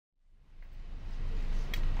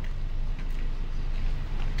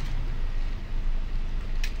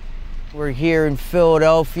We're here in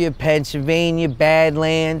Philadelphia, Pennsylvania,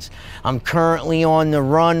 Badlands. I'm currently on the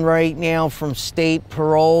run right now from state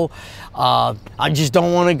parole. I just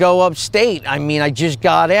don't want to go upstate. I mean, I just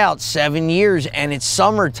got out 7 years and it's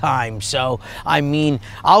summertime. So, I mean,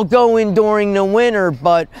 I'll go in during the winter,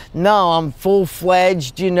 but no, I'm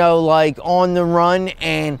full-fledged, you know, like on the run,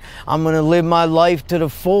 and I'm going to live my life to the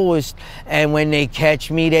fullest. And when they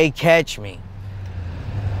catch me, they catch me.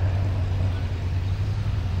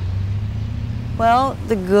 Well,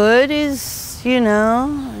 the good is, you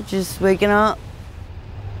know, just waking up.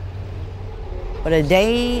 But a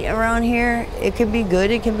day around here, it could be good,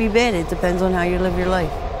 it can be bad. It depends on how you live your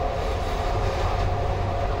life.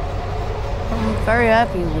 I'm very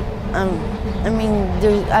happy. I mean,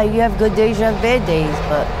 you have good days, you have bad days,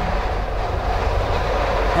 but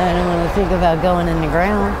I don't want to think about going in the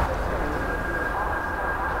ground.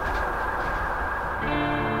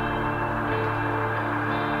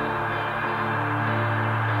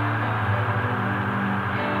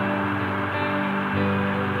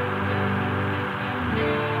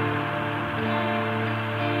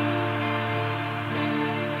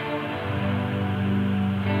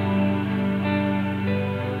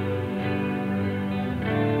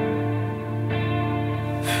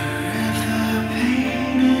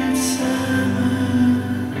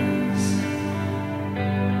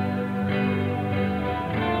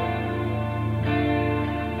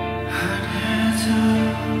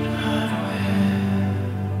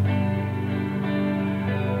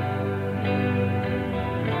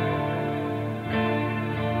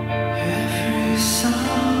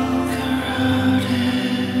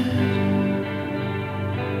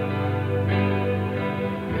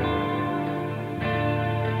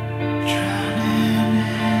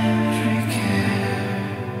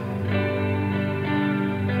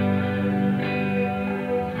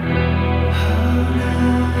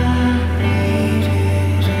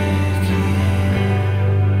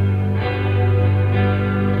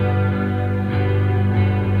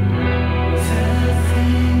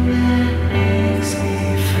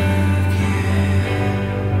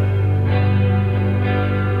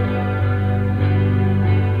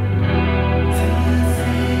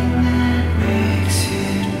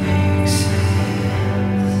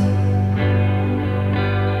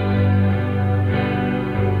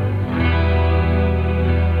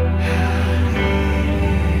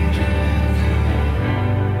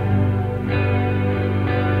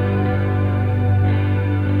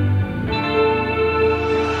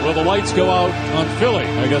 Will the lights go out on Philly?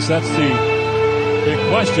 I guess that's the big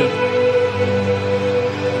question.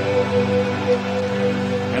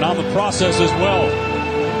 And on the process as well.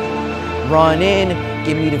 Run in,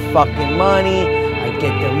 give me the fucking money, I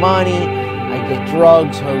get the money, I get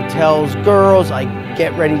drugs, hotels, girls, I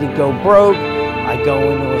get ready to go broke, I go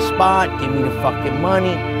into a spot, give me the fucking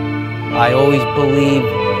money. I always believe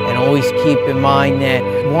and always keep in mind that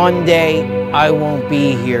one day I won't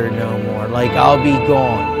be here no more, like I'll be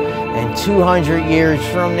gone. And 200 years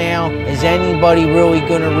from now, is anybody really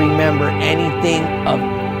gonna remember anything of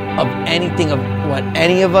what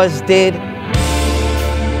any of us did?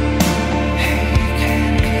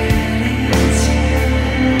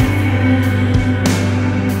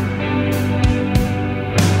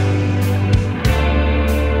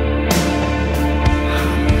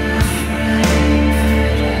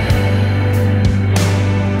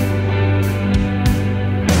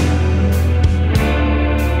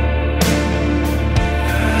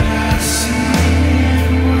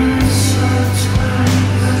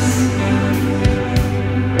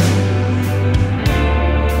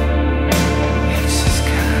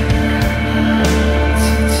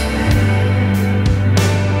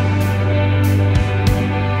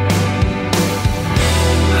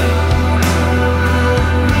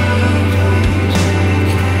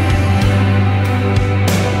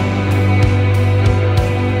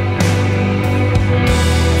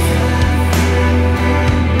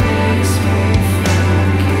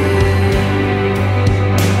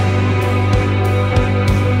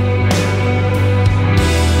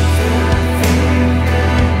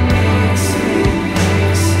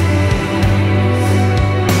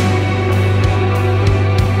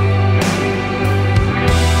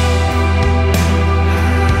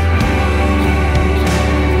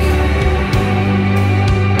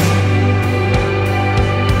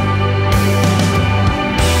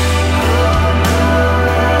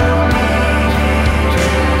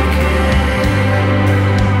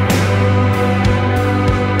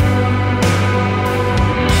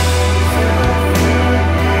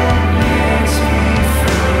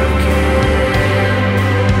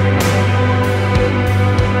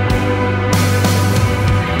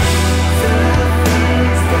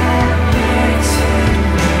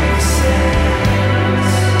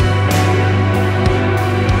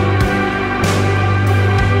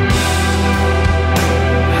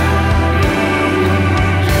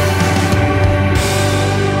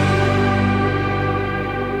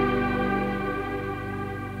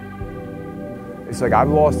 It's like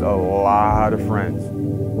I've lost a lot of friends.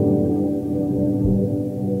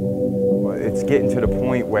 It's getting to the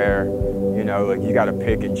point where, you know, like you got to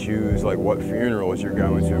pick and choose like what funerals you're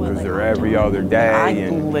going to because they're every other day,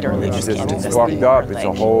 and it's fucked up. It's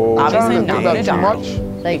a whole. Obviously, I'm not gonna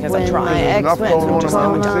die because I'm trying. Enough going on in my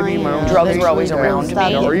own city, my own Drugs were always around me.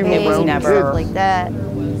 It was never like that.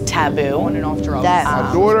 taboo. On and off drugs. That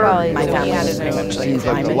My family had it eventually.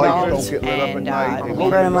 I'm involved, and a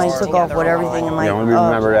friend of mine took off with everything in my Yeah, let me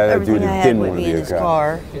remember that dude that didn't want to be a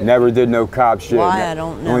cop. Never did no cop shit. Why? I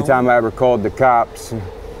don't know. The only time I ever called the cops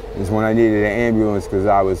is when I needed an ambulance because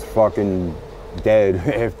I was fucking dead,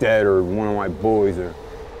 half dead, or one of my boys or.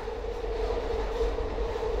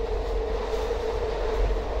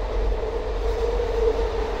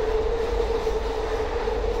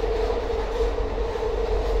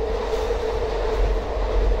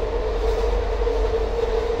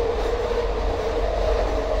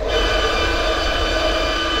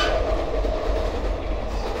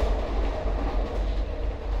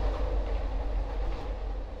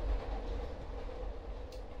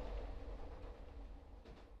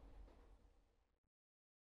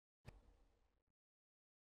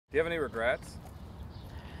 Do you have any regrets?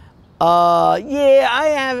 Yeah, I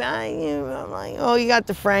have. I'm like, oh, you got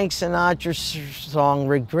the Frank Sinatra song,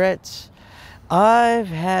 Regrets. I've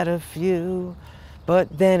had a few, but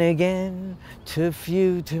then again, too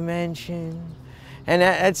few to mention. And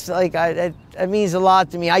that's like, that means a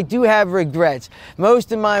lot to me. I do have regrets.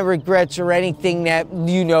 Most of my regrets are anything that,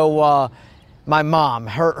 you know, my mom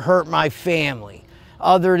hurt my family.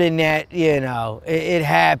 Other than that, you know, it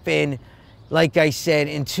happened. Like I said,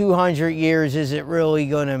 in 200 years, is it really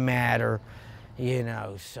gonna matter? You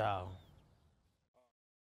know, so.